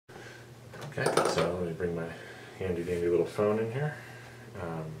Okay, so let me bring my handy dandy little phone in here,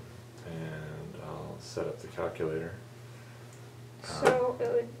 and I'll set up the calculator. So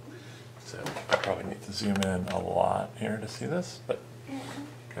it would. So I probably need to zoom in a lot here to see this, but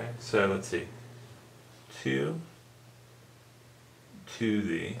okay. So let's see, 2 to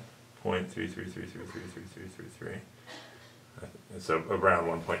the 0.333333333. So around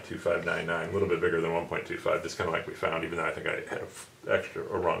 1.2599, a little bit bigger than 1.25, just kind of like we found, even though I think I had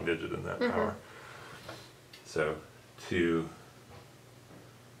a wrong digit in that power. So well,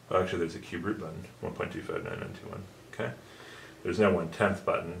 actually there's a cube root button, 1.259921, okay? There's no 1/10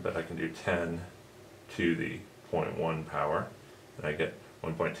 button, but I can do 10 to the 0.1 power, and I get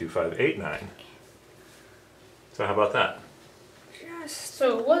 1.2589. So how about that?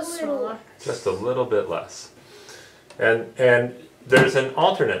 So it was smaller. Just a little bit less. And there's an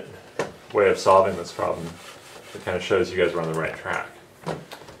alternate way of solving this problem that kind of shows you guys are on the right track.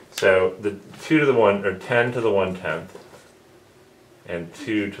 So the 2 to the 1, or 10 to the 1/10, and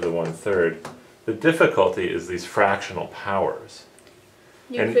 2 to the 1/3, the difficulty is these fractional powers.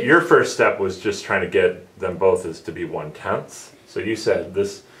 And your first step was just trying to get them both as to be 1/10. So you said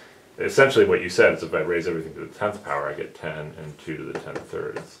this, essentially what you said is if I raise everything to the 10th power, I get 10 and 2 to the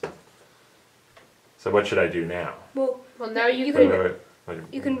 10/3. So what should I do now? Well now you can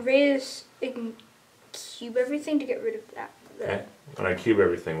cube everything to get rid of that. Okay. When I cube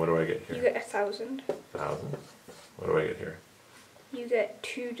everything, what do I get here? You get 1,000. 1,000. What do I get here? You get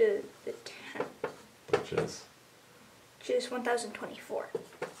 2 to the 10th. Which is? Which is 1,024.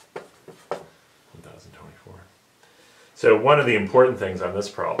 1,024. So one of the important things on this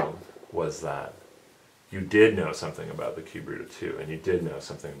problem was that you did know something about the cube root of 2, and you did know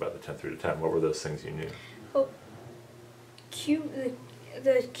something about the 10th root of 10. What were those things you knew? Well, the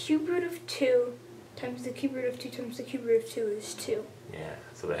cube root of 2 times the cube root of 2 times the cube root of 2 is 2. Yeah,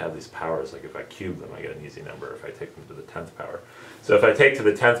 so they have these powers, like if I cube them, I get an easy number if I take them to the 10th power. So if I take to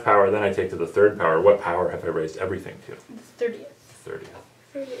the 10th power, then I take to the 3rd power, what power have I raised everything to? The 30th. 30th.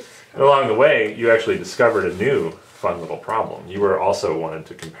 And along the way, you actually discovered a new fun little problem. You were also wanted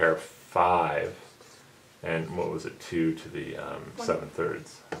to compare 5 and what was it, 2 to the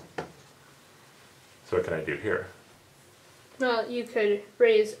 7/3. So what can I do here? Well, you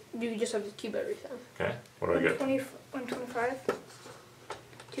just have to cube everything. Okay, what do I get? 125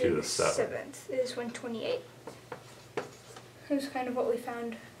 to the 7th is 128. That's kind of what we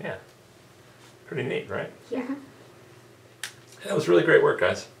found. Yeah, pretty neat, right? Yeah. That was really great work,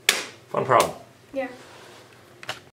 guys. Fun problem. Yeah.